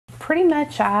pretty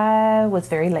much I was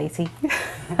very lazy.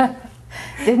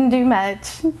 Didn't do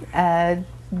much.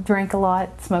 Drank a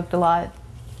lot, smoked a lot,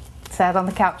 sat on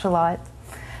the couch a lot.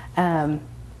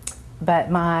 But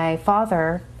my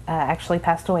father actually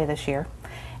passed away this year,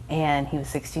 and he was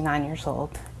 69 years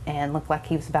old and looked like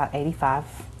he was about 85.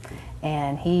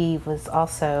 And he was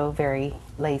also very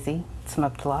lazy,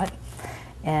 smoked a lot.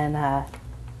 And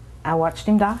I watched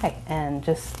him die and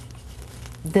just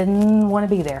didn't want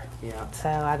to be there. Yeah. So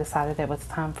I decided it was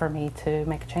time for me to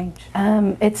make a change.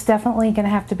 It's definitely going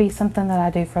to have to be something that I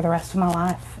do for the rest of my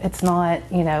life. It's not,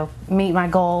 you know, meet my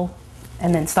goal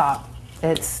and then stop.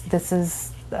 This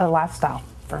is a lifestyle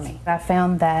for me. I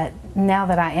found that now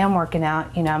that I am working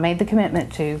out, you know, I made the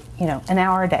commitment to, you know, an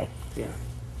hour a day. Yeah.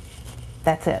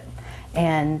 That's it.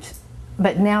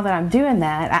 But now that I'm doing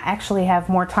that, I actually have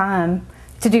more time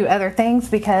to do other things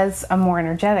because I'm more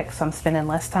energetic, so I'm spending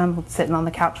less time sitting on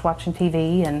the couch watching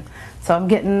TV, and so I'm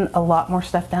getting a lot more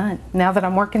stuff done now that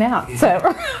I'm working out.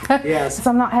 So, yes.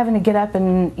 So I'm not having to get up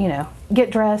and, you know,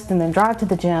 get dressed and then drive to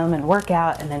the gym and work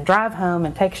out and then drive home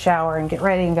and take a shower and get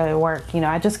ready and go to work. You know,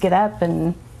 I just get up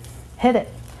and hit it,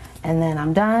 and then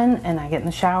I'm done, and I get in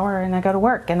the shower and I go to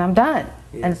work, and I'm done,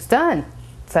 yes. and it's done.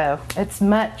 So it's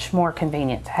much more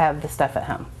convenient to have the stuff at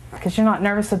home. Because you're not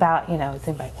nervous about, you know, is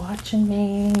anybody watching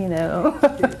me, you know?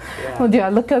 Yeah. Well, do I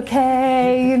look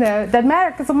okay? You know, it doesn't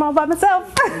matter because I'm all by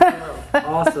myself.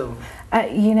 Awesome.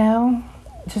 You know,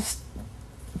 just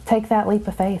take that leap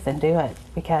of faith and do it,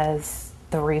 because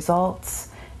the results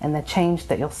and the change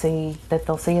that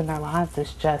they'll see in their lives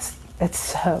is just, it's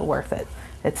so worth it.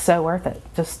 It's so worth it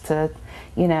just to,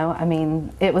 you know, I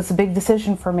mean, it was a big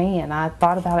decision for me, and I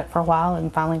thought about it for a while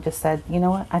and finally just said, you know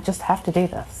what, I just have to do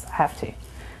this. I have to.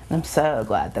 I'm so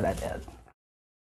glad that I did.